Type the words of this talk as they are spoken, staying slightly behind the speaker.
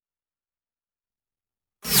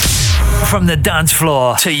From the dance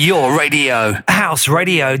floor to your radio,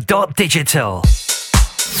 houseradio.digital.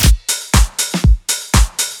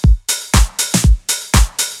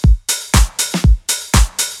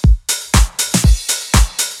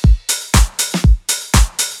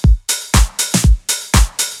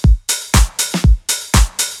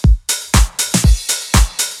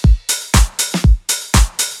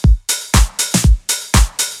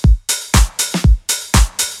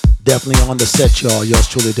 Definitely on the set, y'all. Yours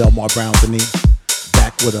truly, Delmar Brown Benin.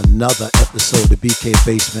 Back with another episode of BK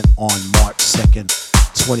Basement on March 2nd,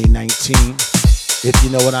 2019. If you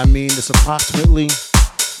know what I mean, it's approximately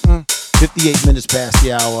 58 minutes past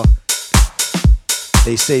the hour.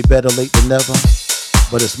 They say better late than never,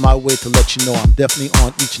 but it's my way to let you know I'm definitely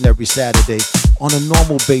on each and every Saturday on a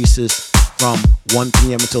normal basis from 1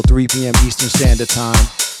 p.m. until 3 p.m. Eastern Standard Time,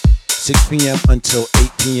 6 p.m. until 8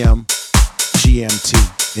 p.m. GMT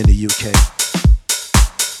in the UK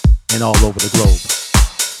and all over the globe.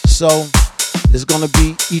 So it's gonna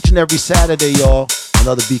be each and every Saturday, y'all.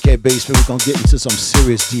 Another BK Basement. We're gonna get into some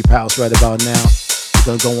serious deep house right about now.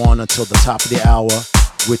 We're gonna go on until the top of the hour,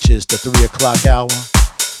 which is the 3 o'clock hour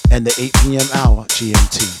and the 8 p.m. hour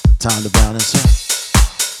GMT. Time to balance out.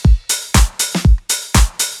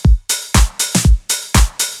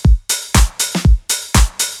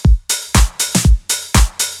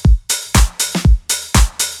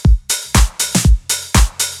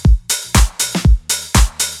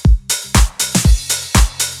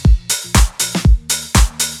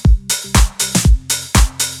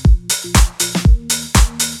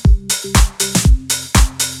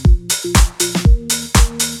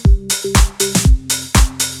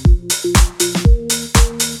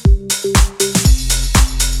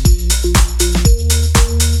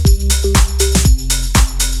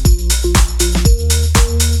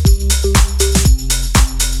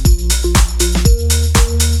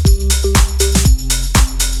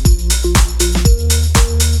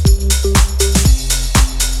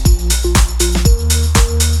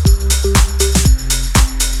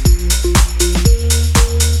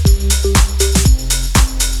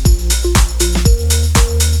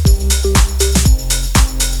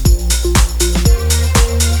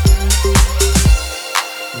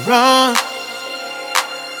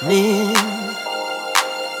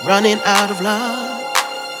 Running out of love.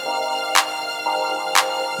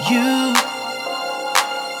 You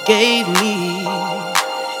gave me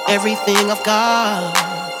everything I've got.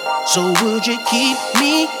 So would you keep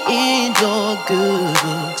me in your good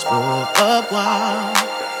books for a while?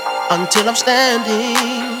 Until I'm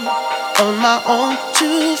standing on my own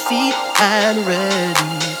 2 feet and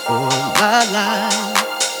ready for my life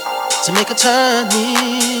to make a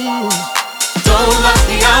turning. Don't lock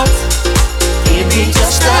me out. Give me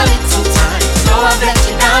just a little time. No, I've let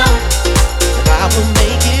you down, but I will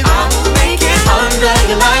make it. I will make it under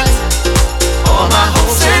your light. All my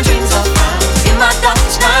hopes and dreams are found in my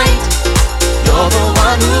darkest night. You're the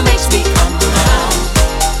one who makes me come around,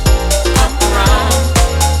 come around,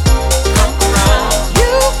 come around. You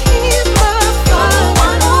keep my fire. You're the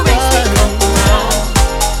one who makes me come around,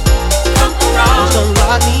 come around. Don't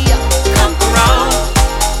lock me out. Come around.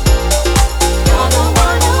 You're the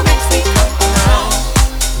one who makes me come around.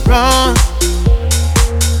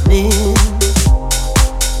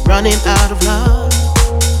 Running out of love.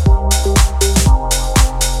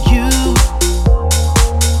 You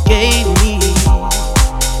gave me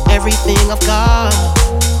everything I've got.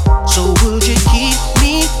 So would you keep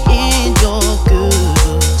me in your good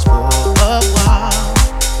books for a while?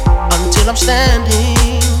 Until I'm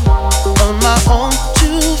standing on my own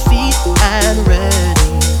 2 feet and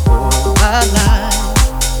ready for my life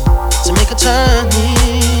to make a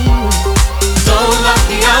turning. Don't lock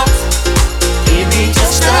me out. Give me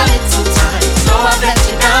just a little time. No, I've let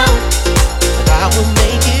you down, but I will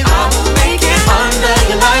make it. I will make it under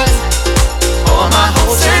your light. All my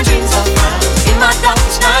hopes and dreams are found in my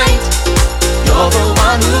darkest night. You're the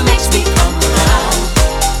one who makes me come around,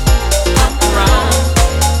 come around,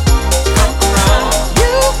 come around.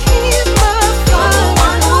 You keep my fire. You're the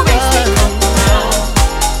one who makes me come around,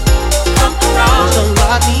 come around. Don't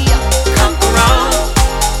lock me out. Come around.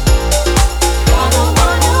 You're the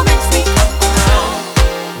one who makes me come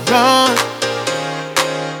around.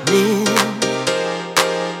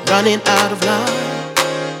 Running out of love.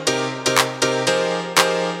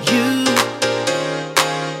 You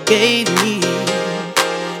gave me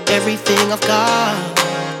everything I've got.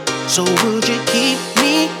 So would you keep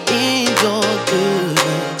me in your good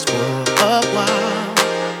books for a while?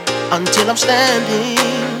 Until I'm standing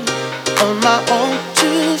on my own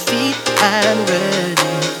 2 feet and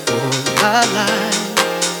ready for my life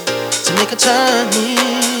to make a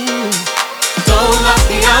turning. Don't lock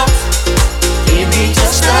me out. Give me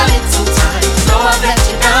just a little time. Know I've let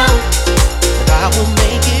you down, but I will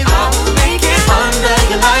make it. I will make it under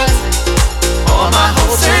your light. All my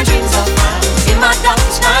hopes and dreams are found in my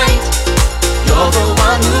darkest night. You're the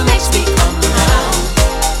one who makes me come around.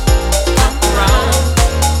 Come around.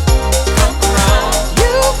 Come around.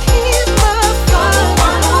 You keep my fire. You're the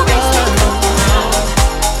one who makes me come around.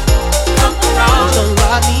 Come around. Don't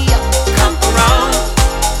lock me up. Come around.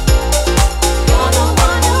 You're the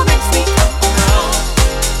one who makes me come around.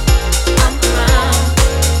 Come around.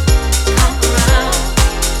 Come around.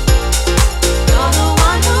 You're the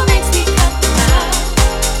one who makes me come around.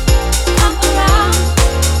 Come around.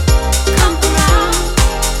 Come around.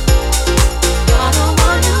 You're the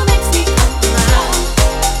one who makes me come around.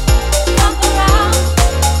 Come around.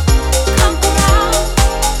 Come around.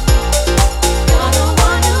 You're the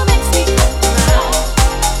one who makes me come around.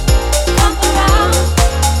 Come around.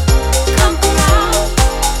 Come around.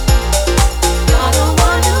 You're the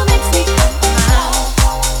one who makes me come around.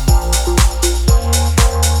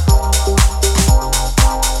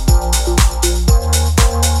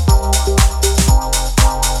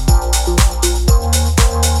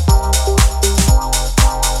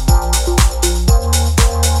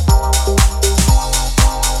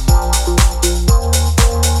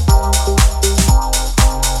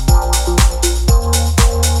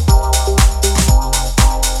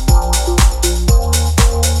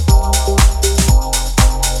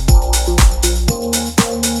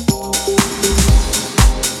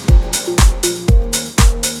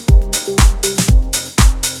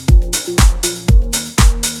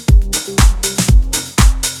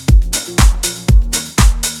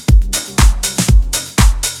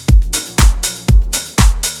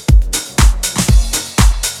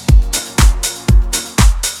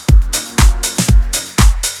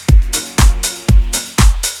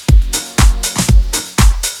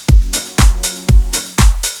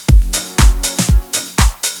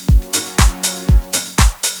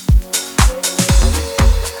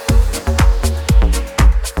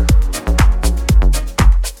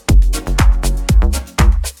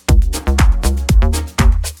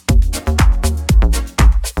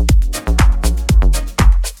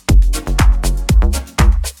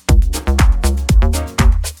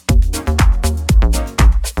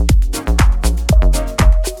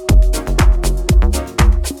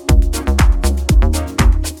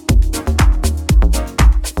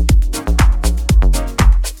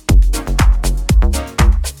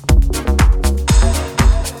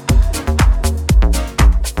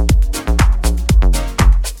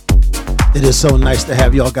 It is so nice to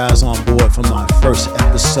have y'all guys on board for my first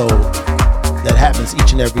episode that happens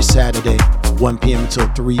each and every Saturday, 1 p.m. until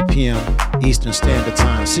 3 p.m. Eastern Standard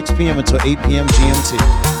Time, 6 p.m. until 8 p.m. GMT.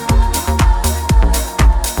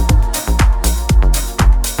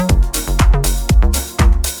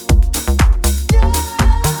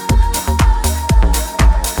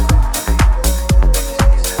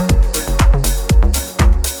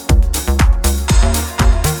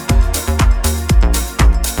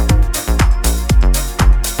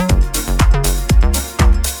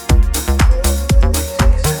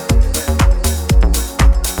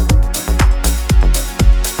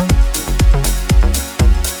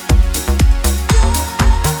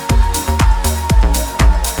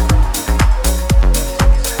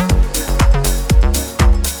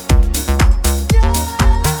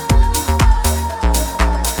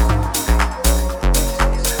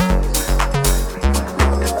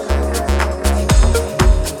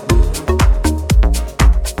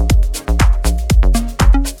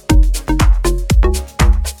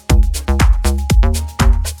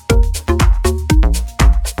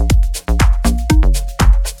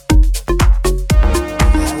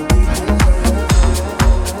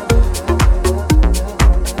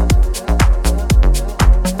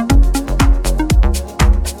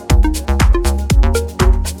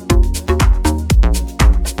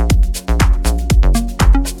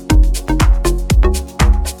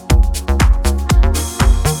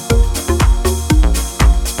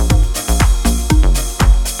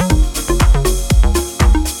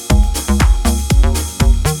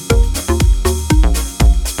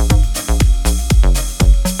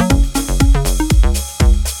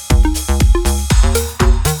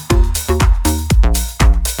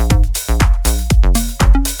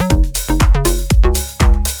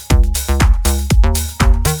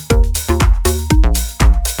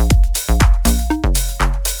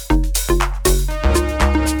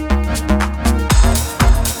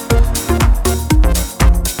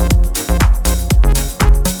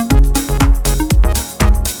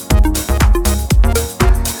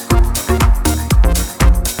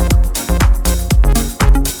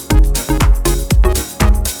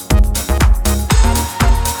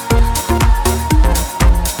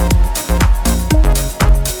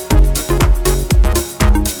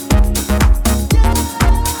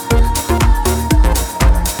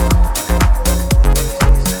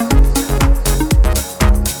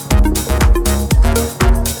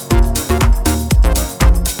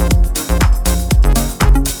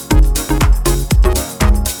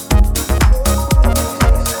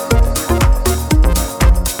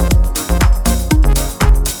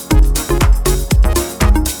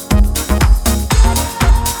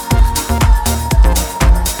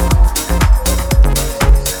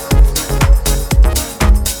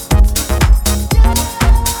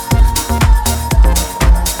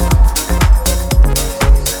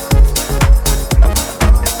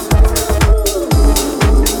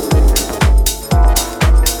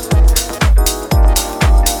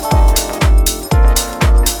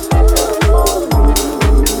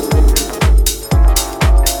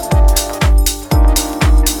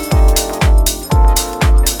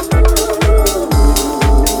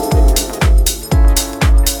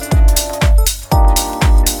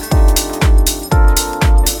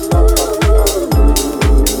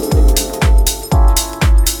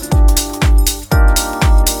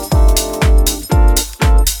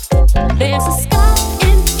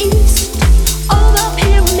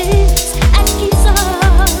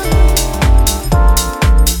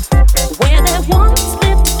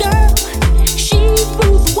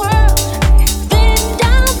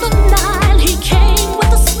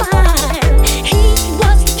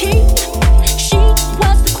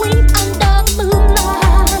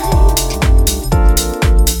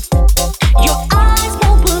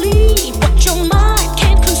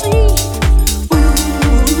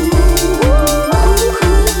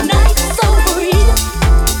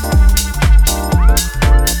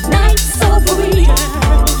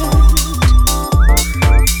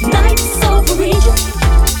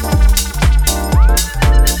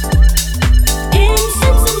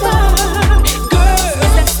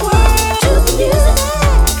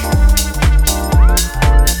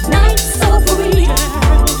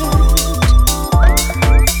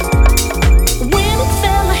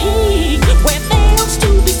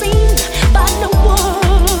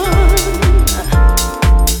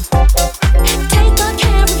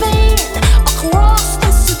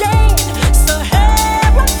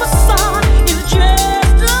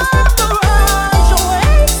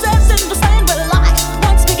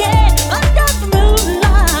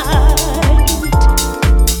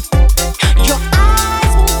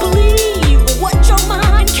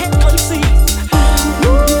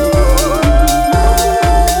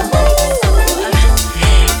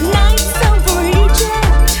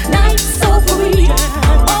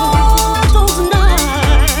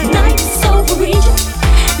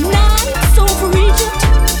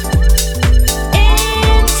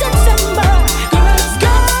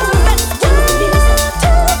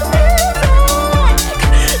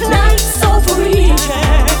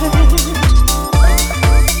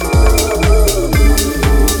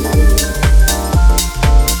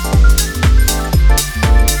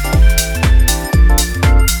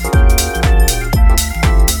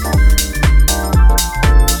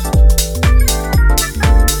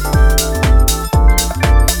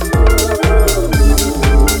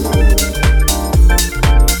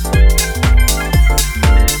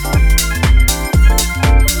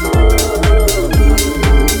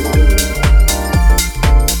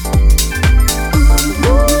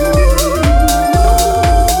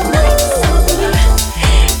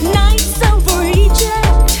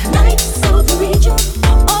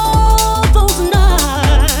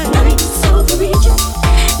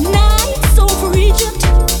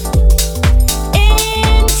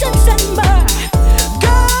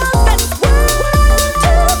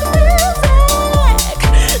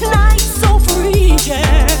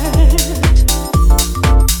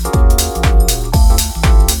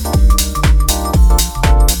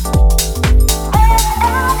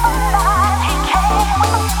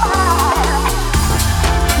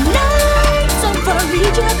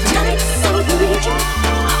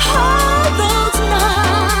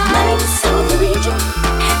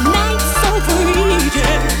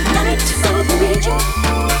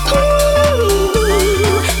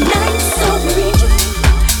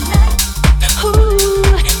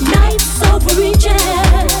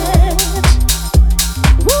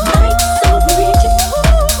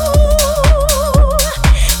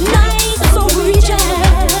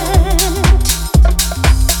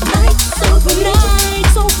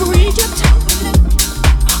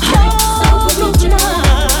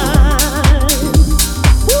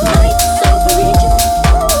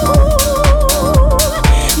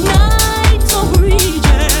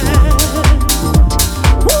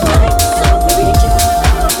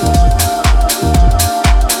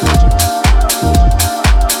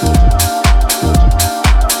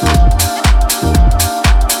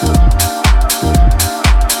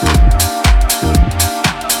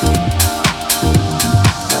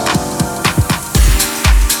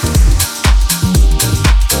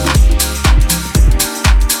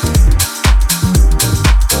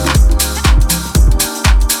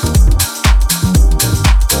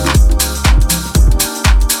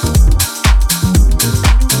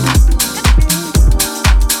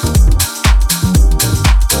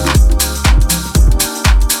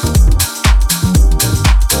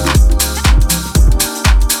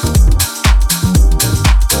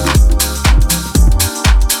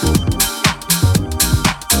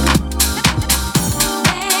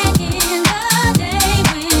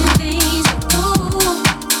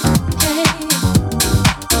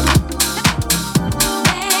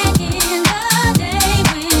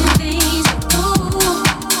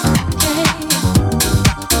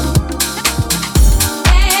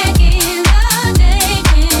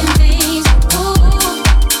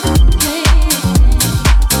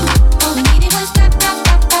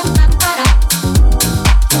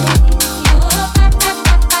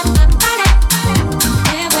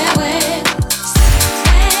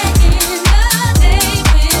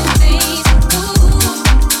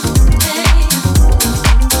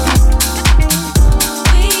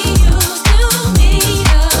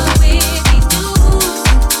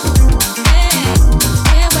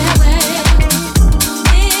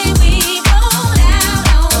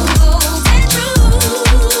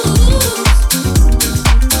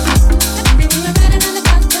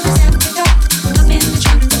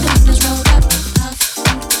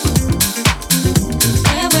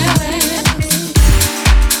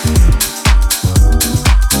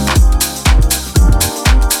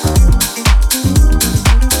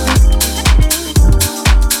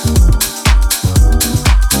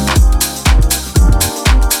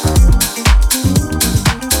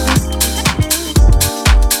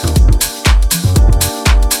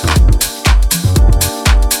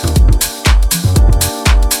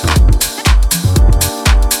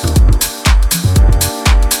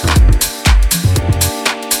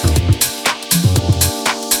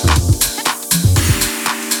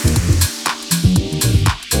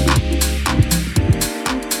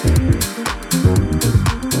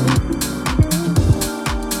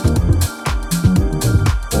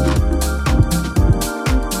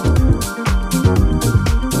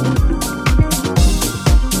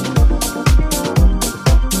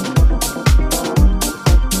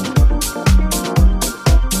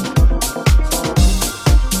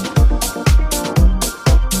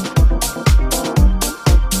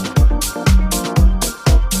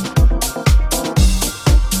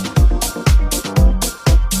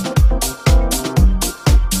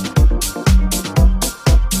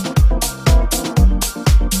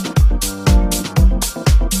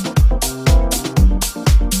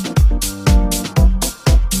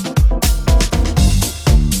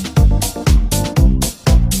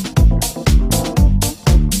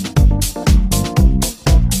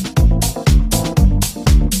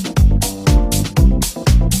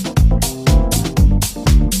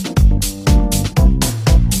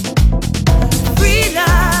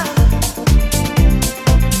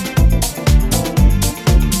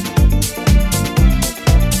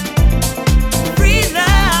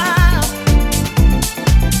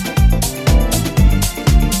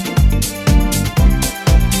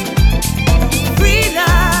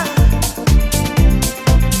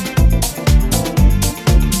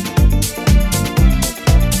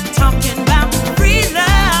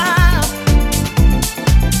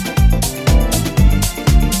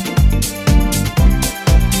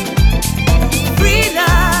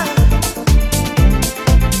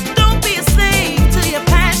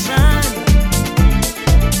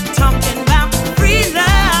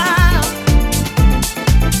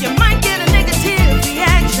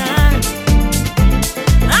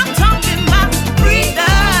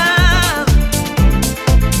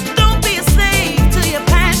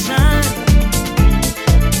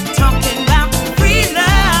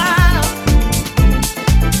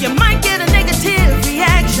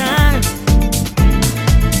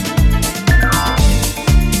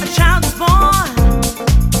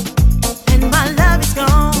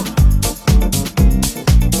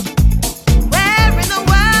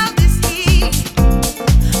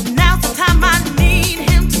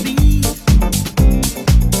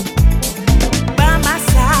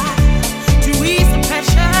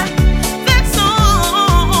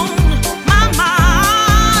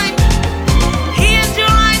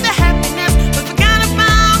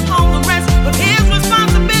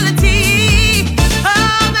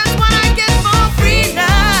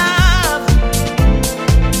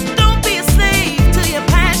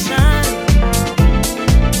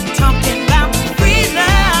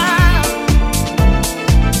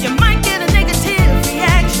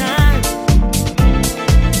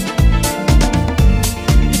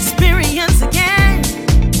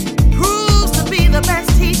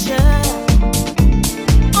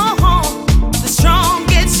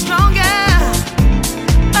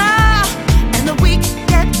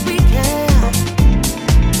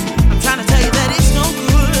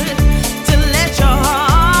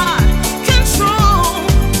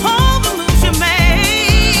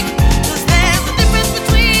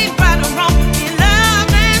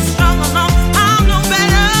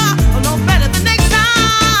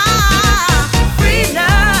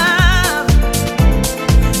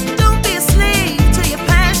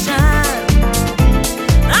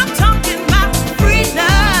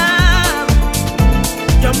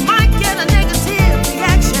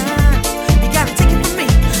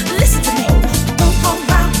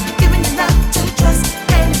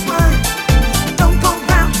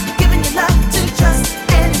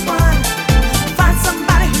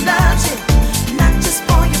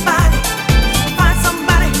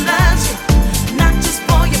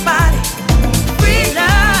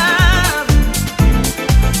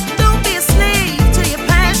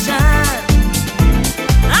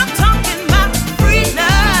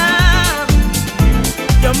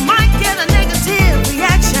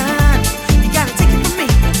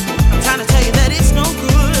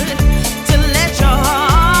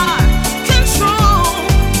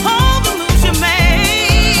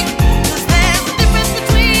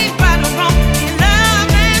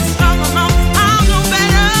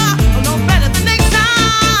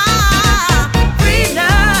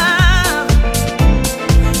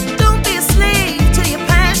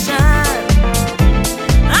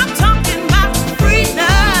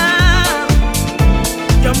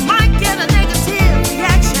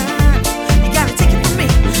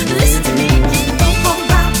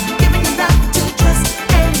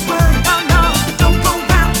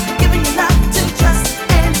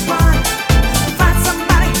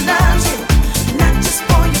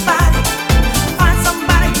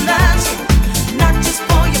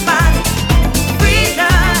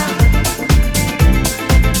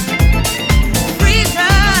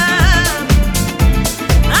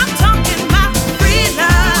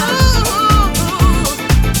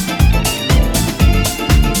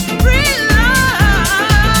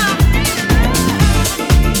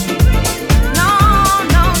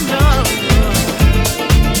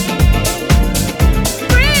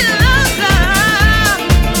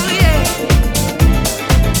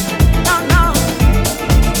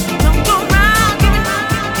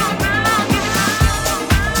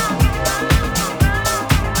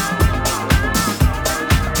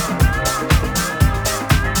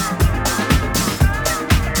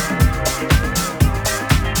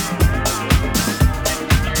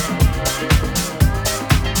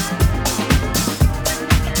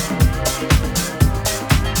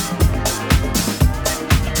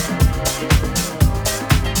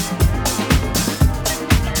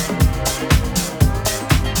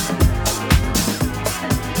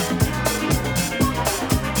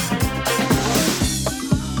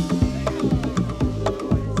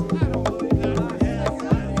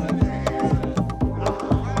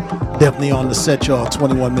 Definitely on the set, y'all.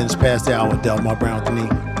 21 minutes past the hour. Delmar Brown with me.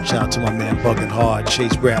 Shout out to my man Buggin' Hard.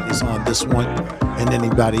 Chase Bradley's on this one. And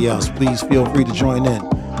anybody else, please feel free to join in.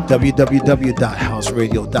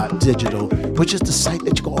 www.houseradio.digital, which is the site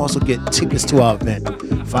that you can also get tickets to our event.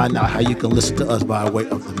 Find out how you can listen to us by way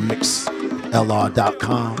of the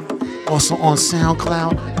mixlr.com. Also on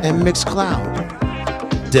SoundCloud and Mixcloud.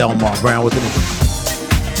 Delmar Brown with an E.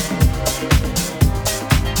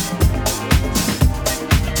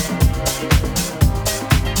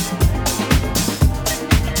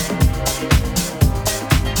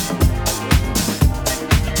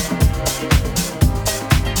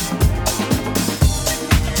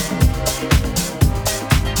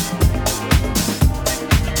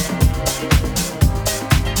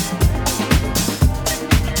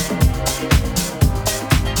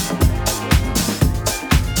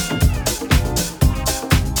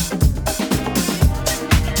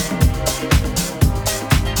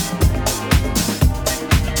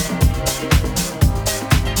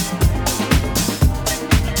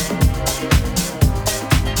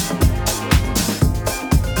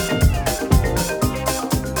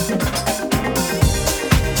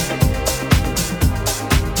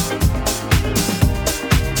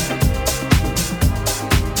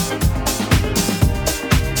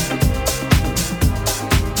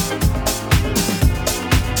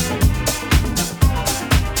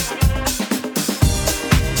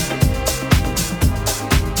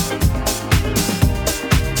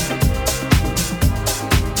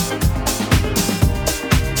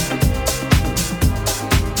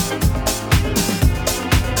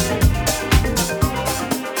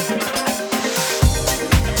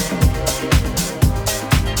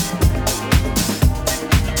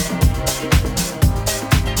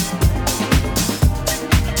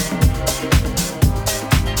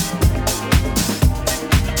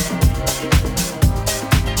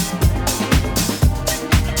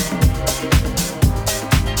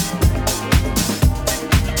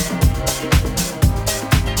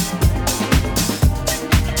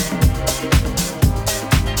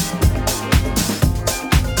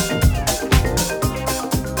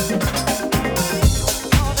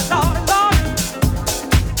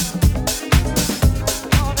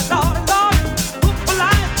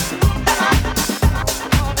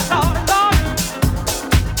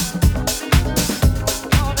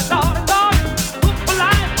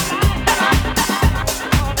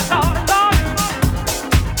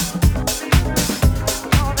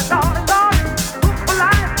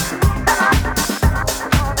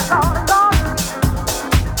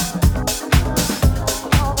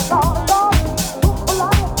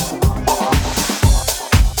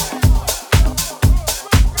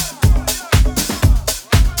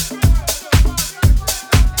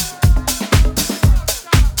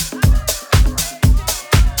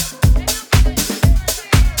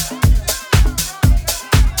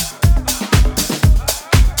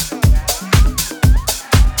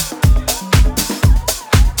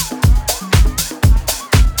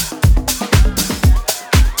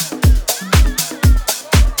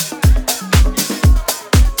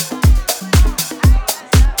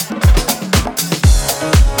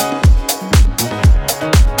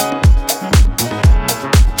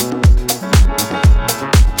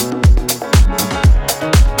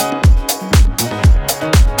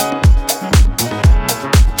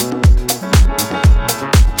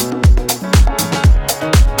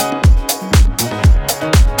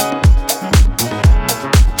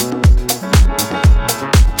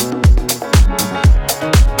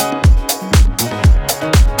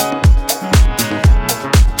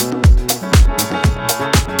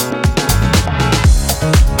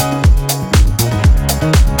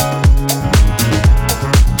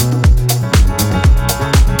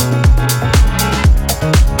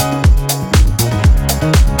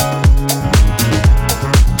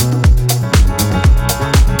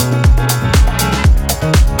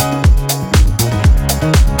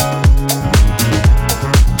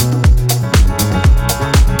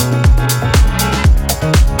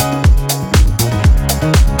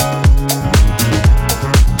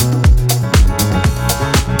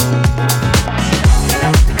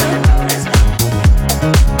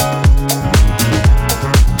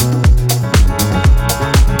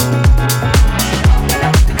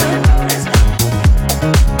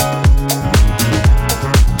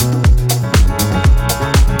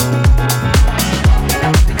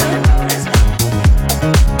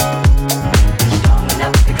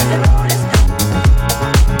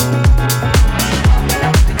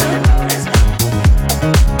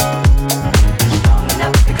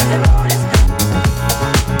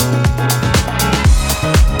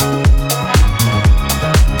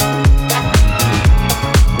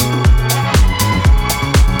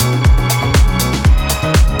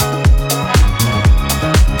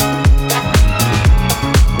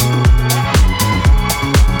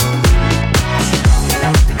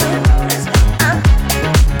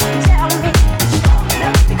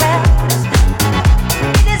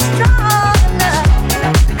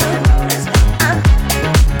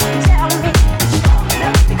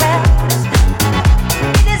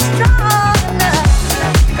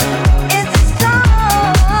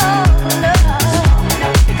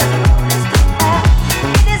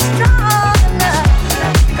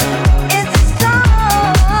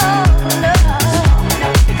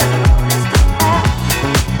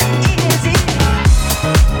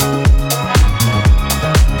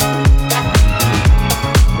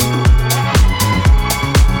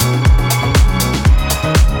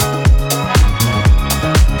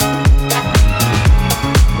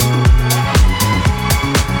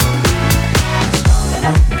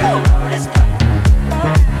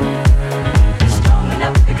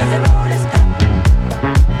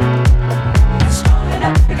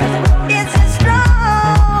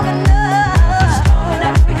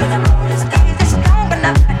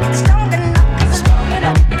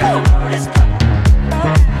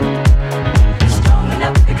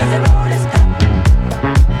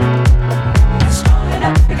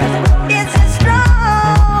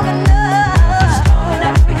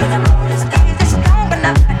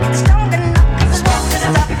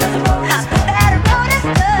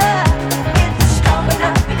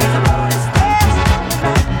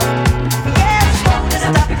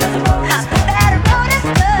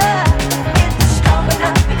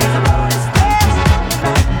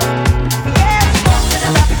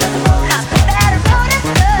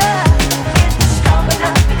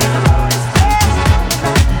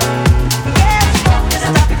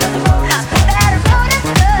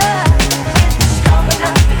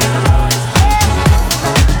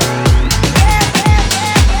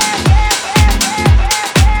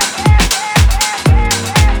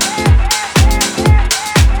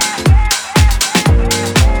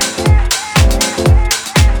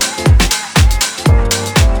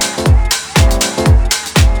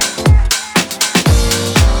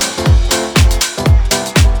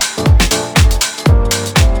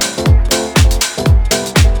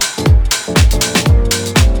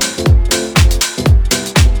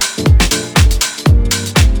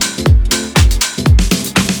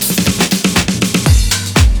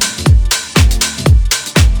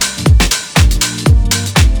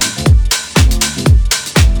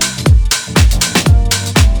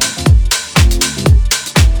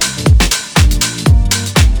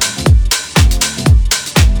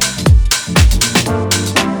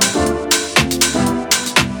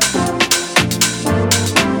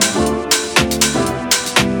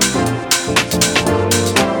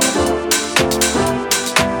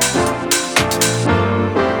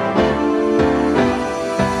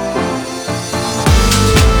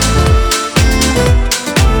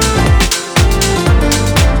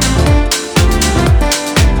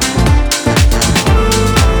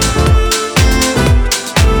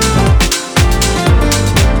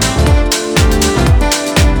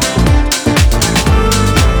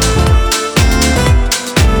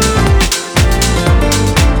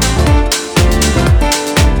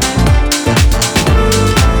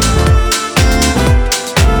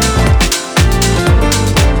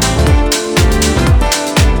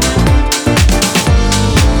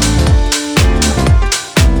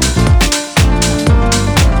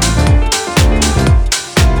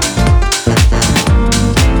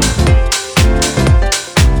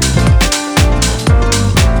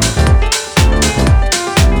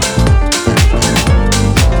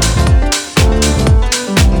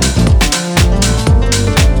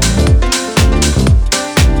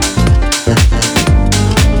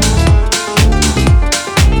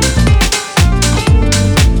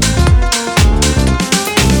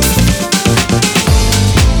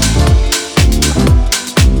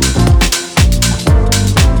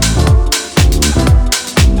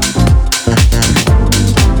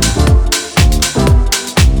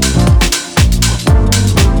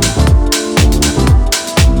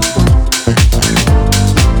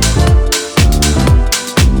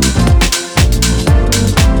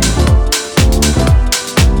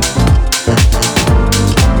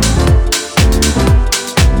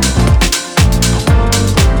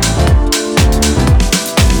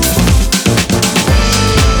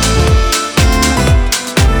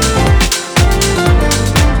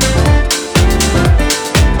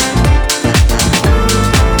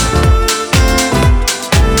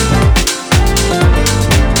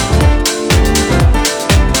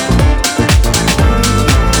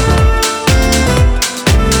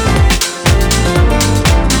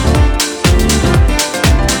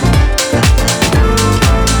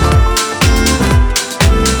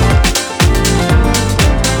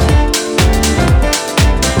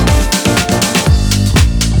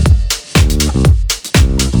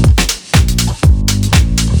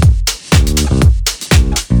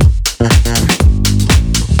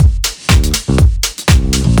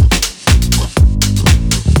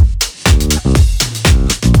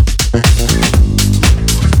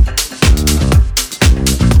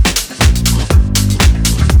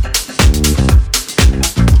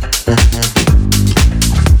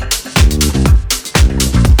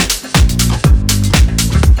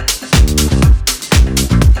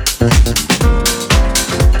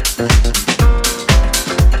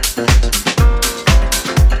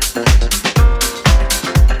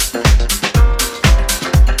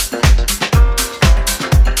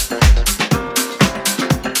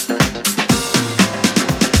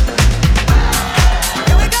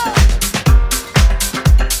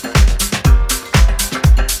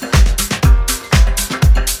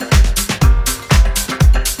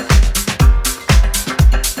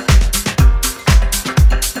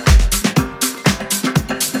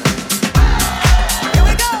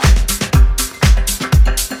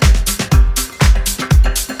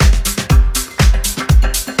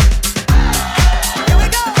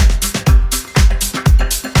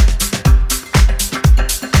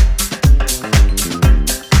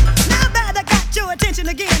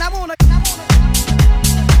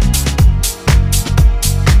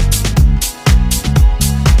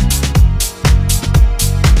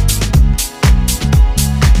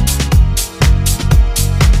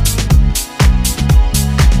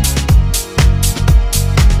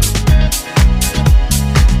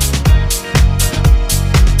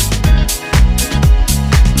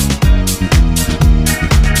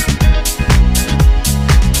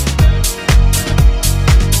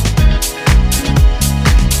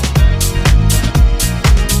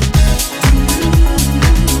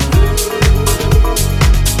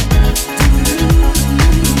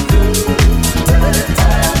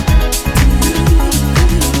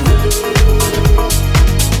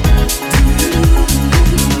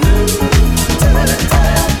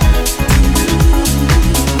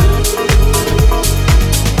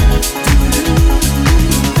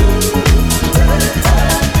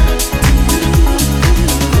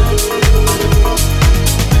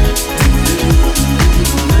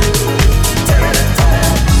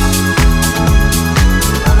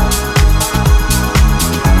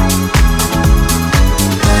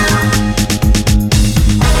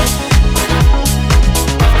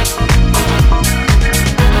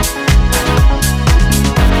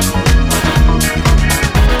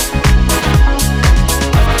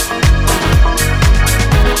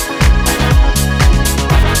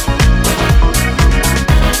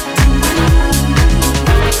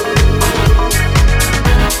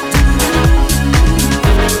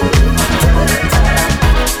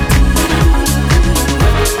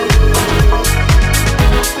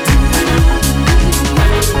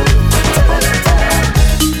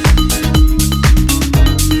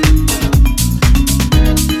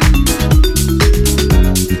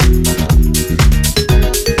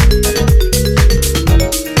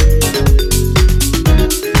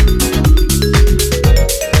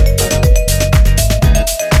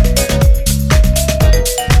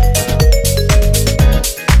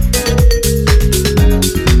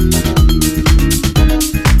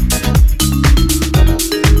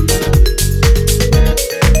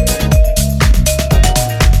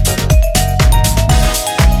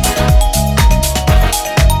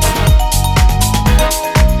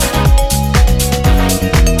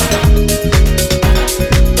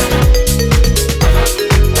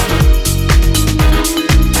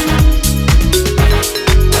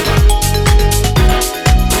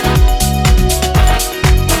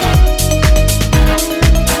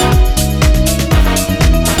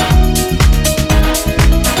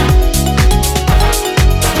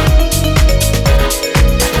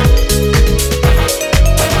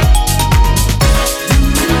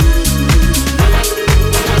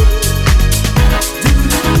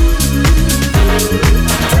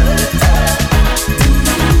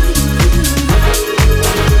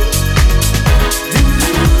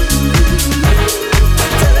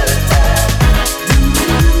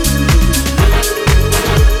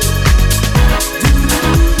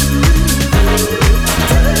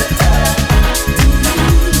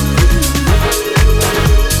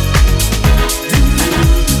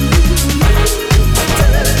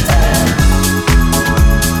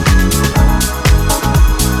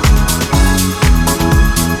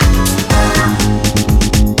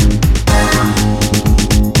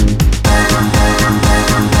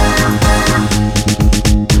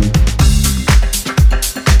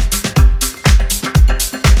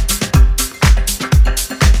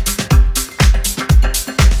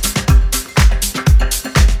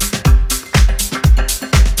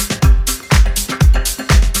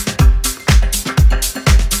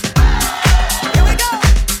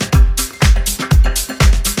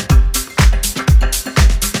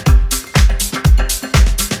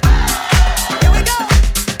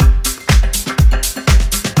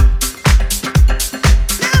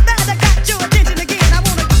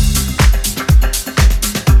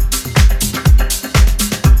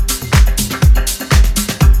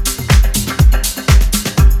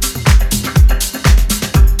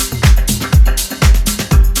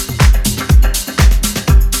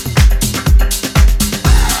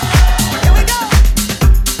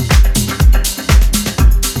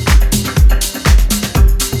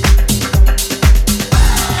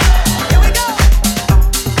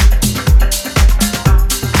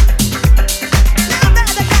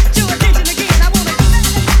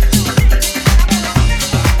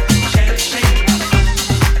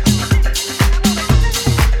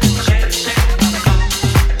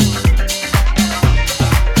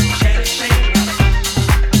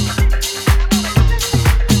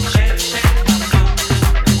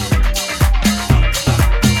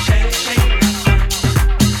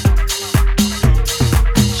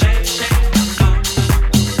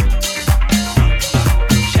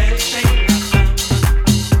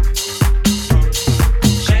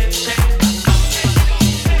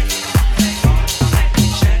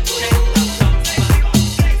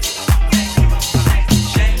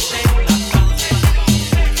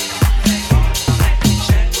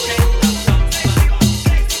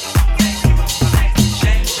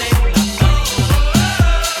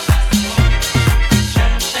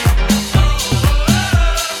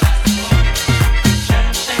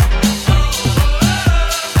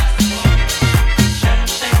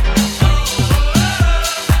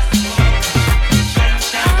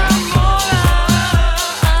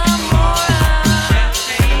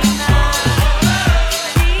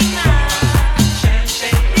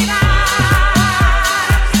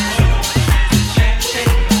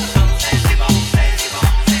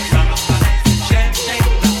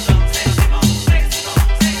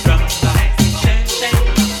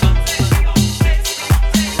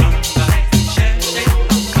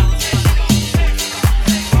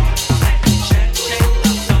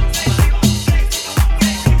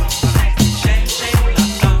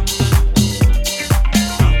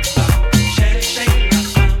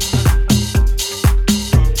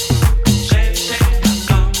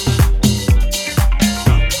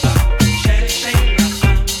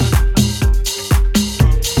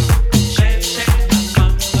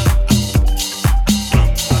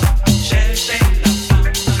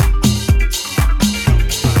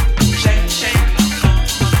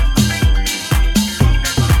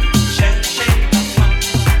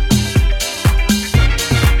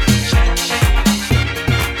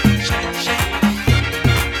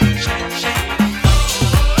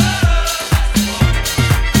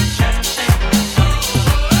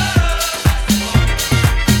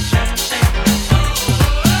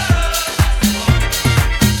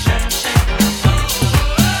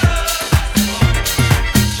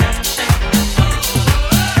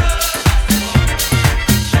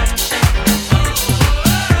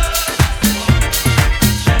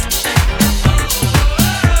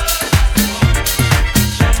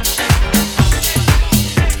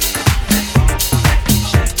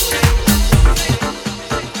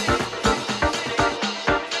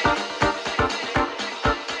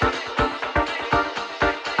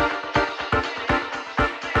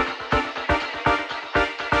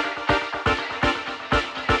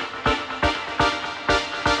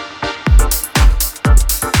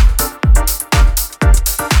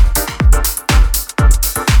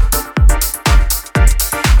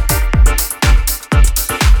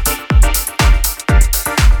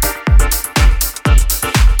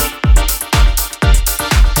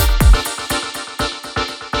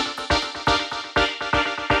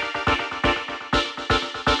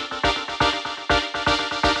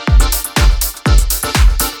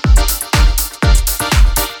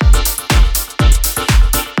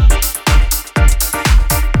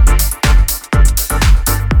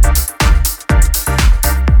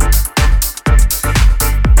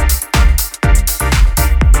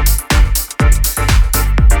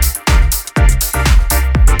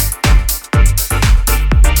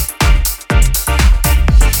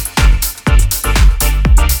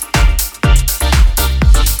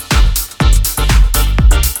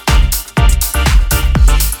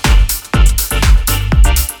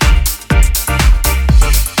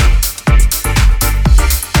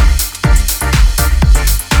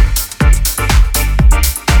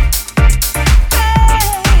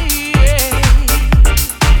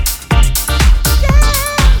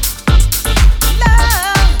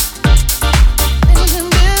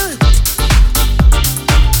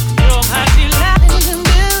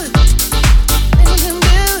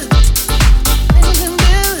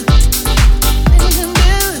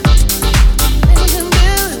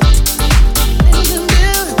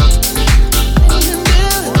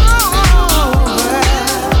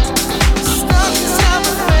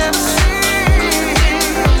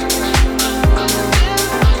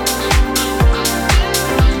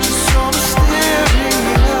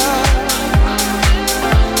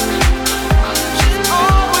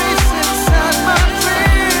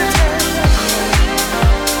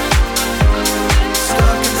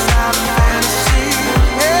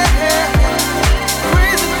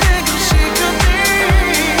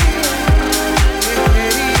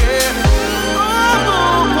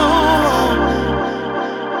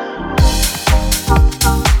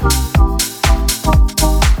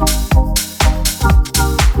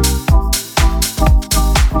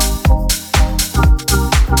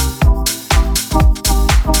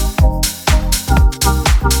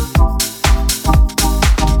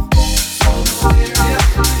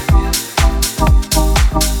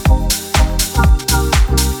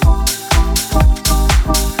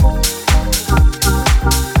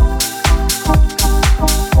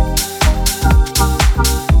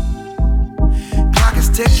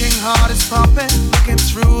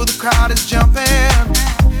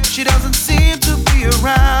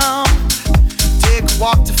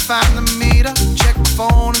 find the meter, check my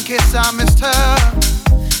phone in case I missed her.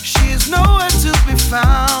 She is nowhere to be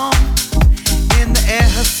found. In the air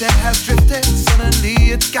her scent has drifted, suddenly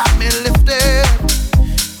it's got me lifted,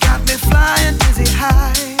 got me flying dizzy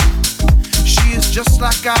high. She is just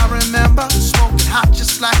like I remember, smoking hot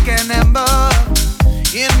just like an ember,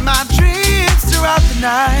 in my dreams throughout the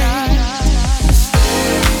night.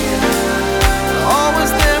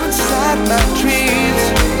 Always there inside my dreams.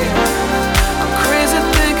 I'm crazy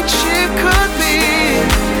thinking she could be.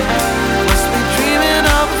 Must be dreaming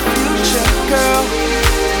of a future girl.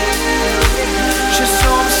 She's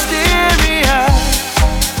so mysterious.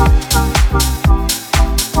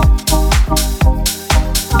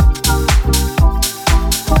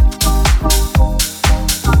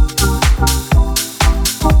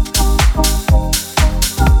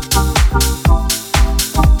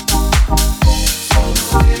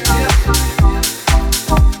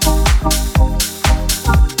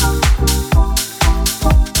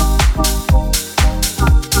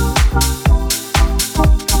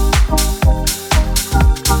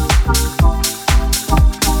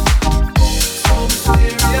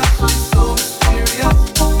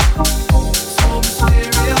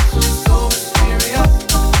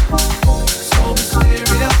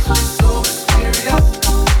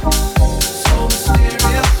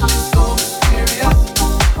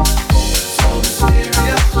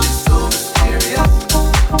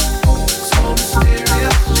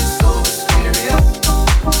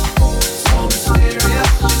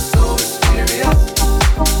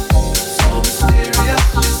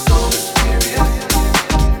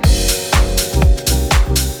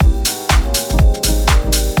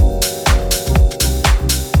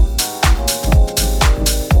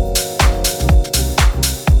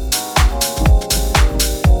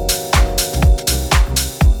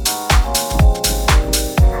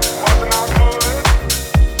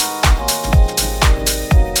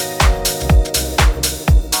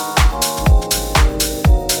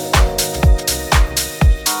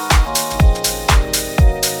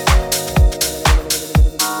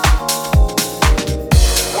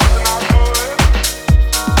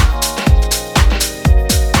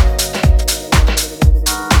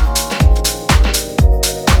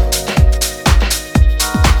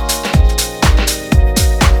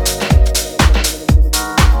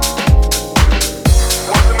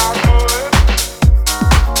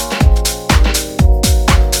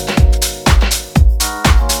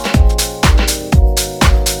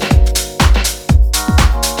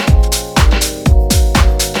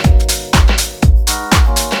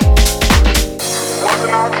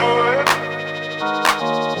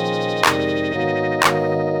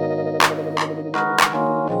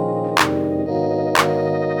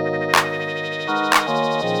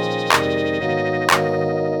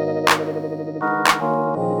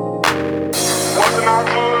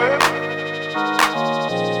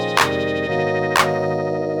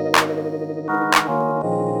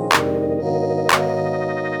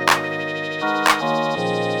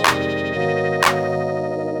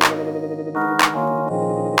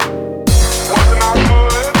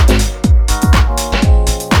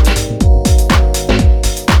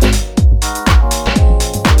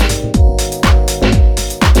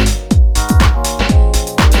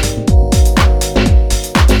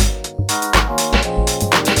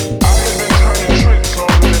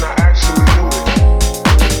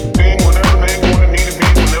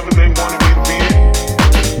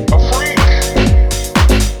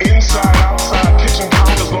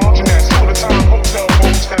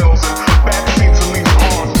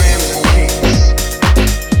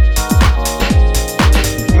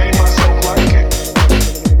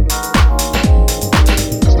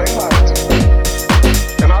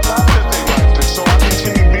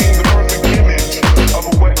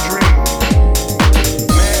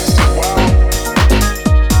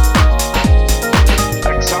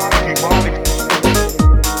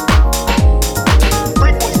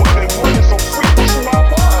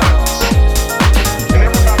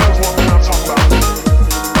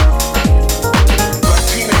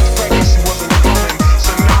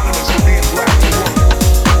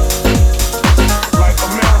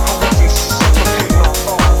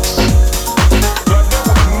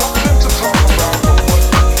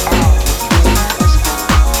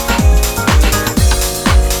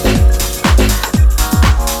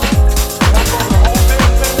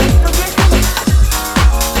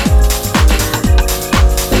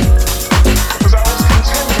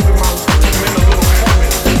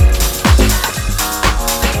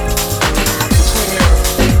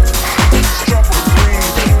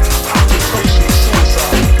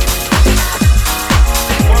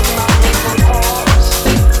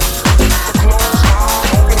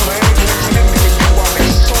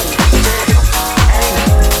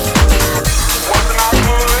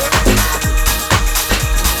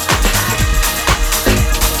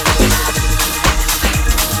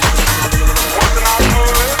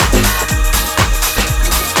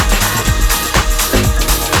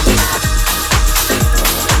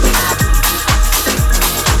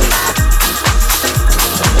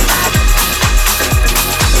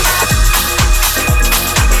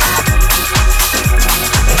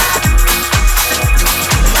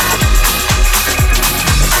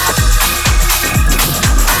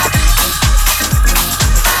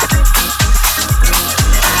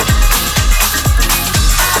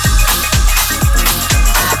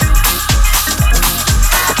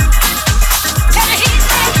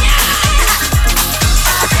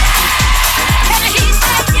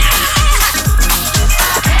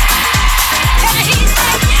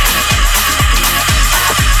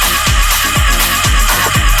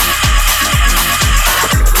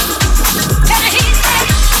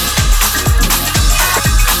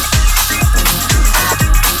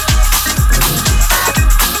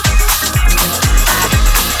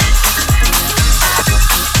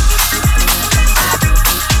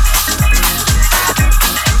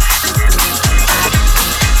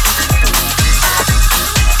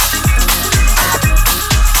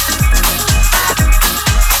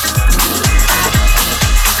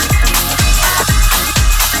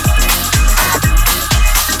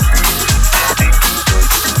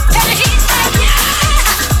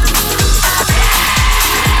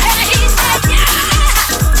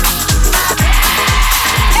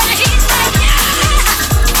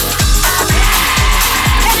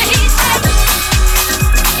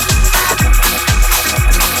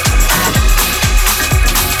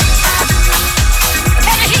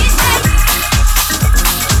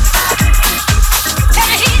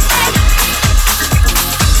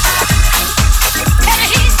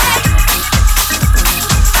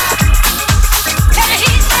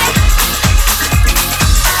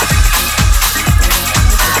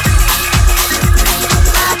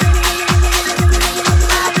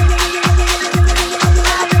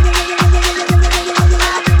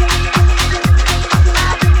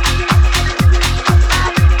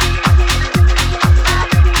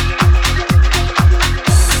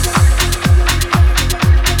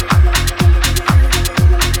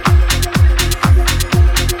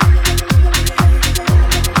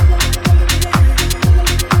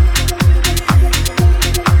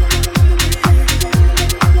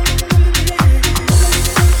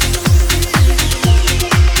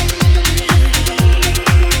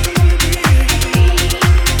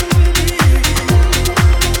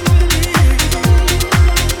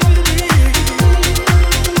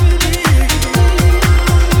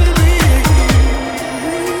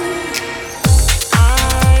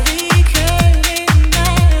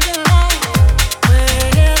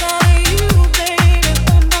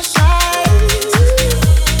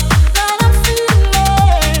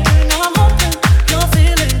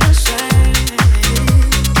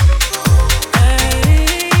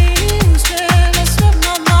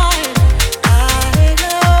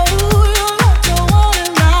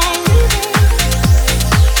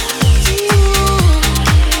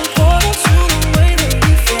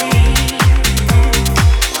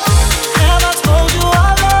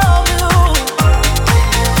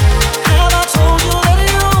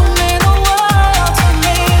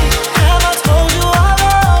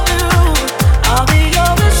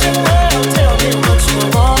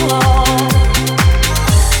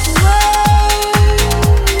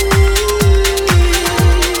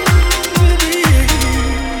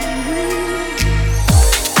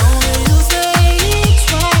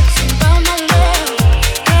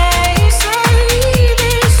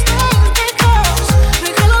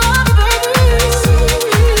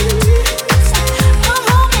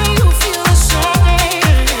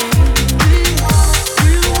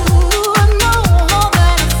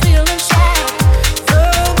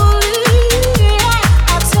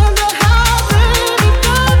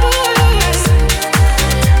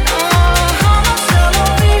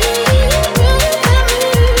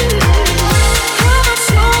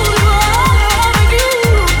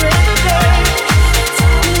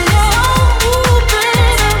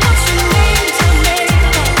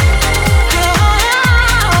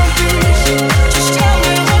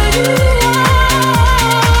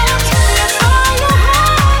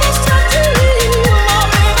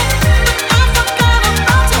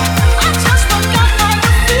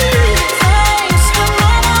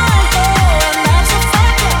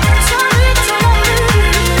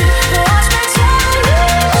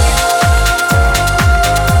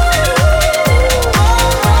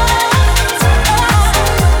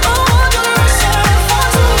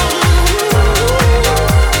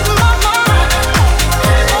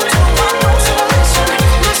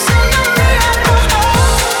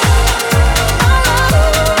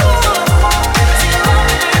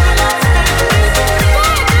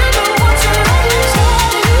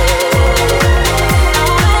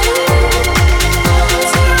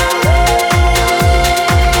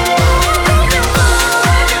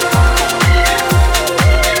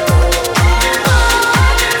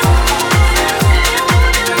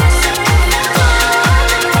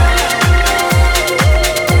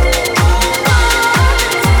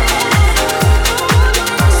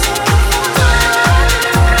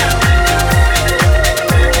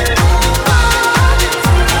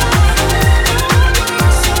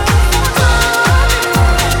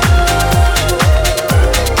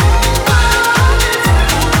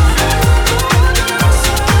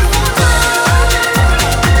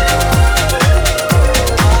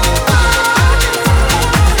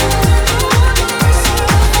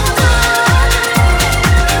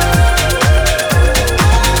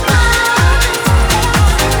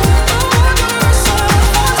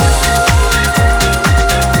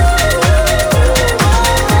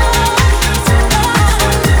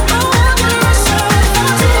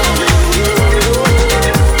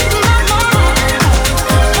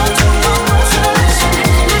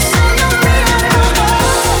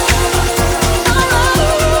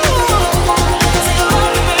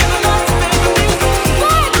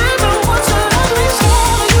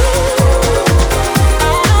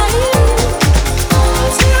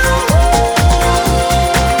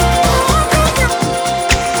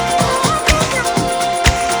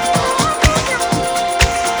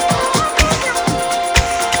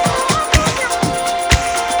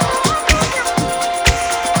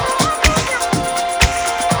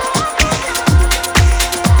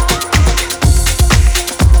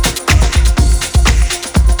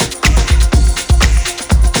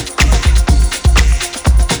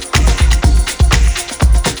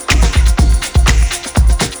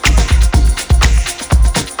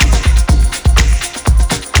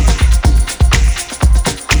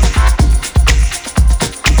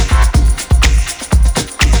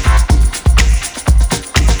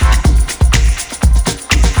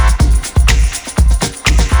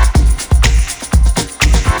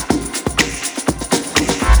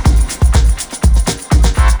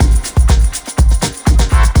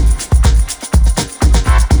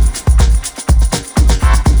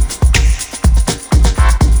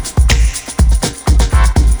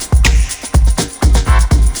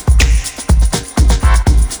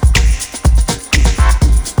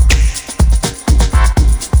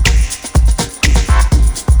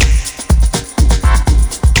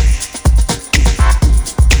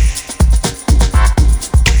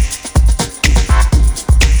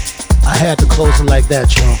 had to close it like that,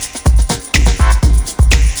 y'all.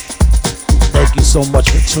 Thank you so much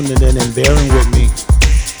for tuning in and bearing with me.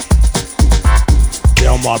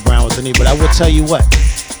 Delmar Brown with the knee, but I will tell you what,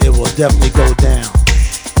 it will definitely go down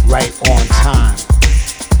right on time.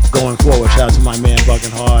 Going forward, shout out to my man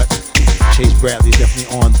Buggin' Hard. Chase Bradley's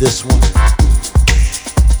definitely on this one.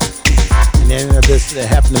 And then this that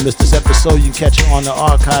happened to miss this episode, you can catch it on the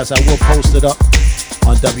archives. I will post it up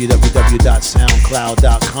on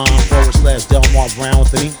www.soundcloud.com/Delmar Brown with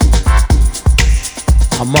the knee.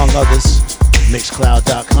 Among others,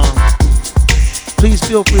 Mixcloud.com. Please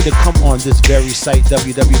feel free to come on this very site,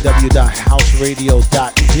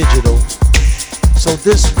 www.houseradio.digital. So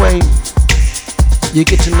this way, you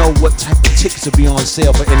get to know what type of tickets will be on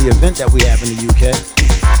sale for any event that we have in the UK.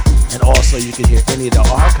 And also you can hear any of the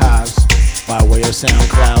archives by way of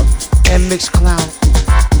SoundCloud and Mixcloud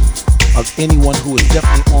of anyone who is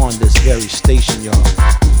definitely on this very station, y'all.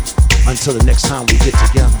 Until the next time we get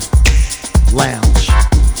together, lounge.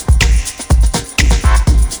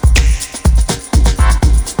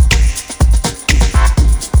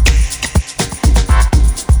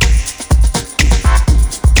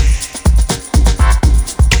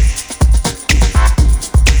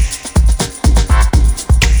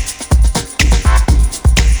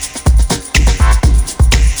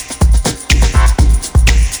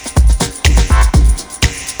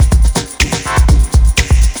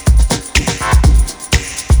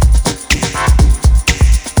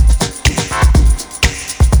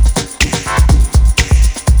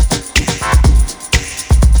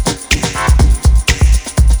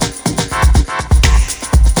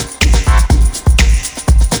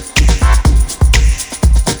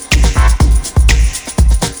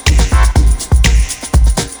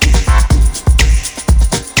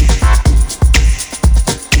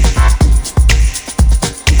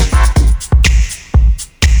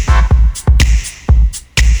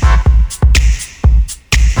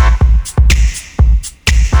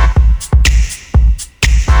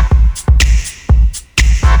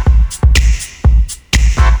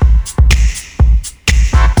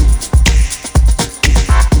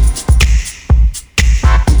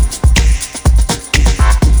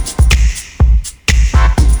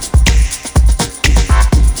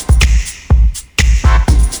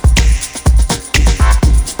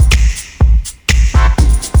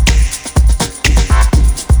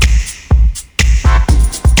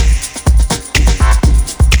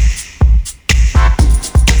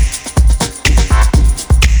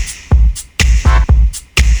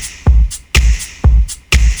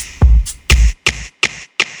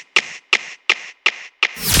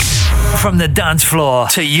 From the dance floor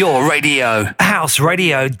to your radio,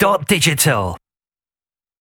 houseradio.digital.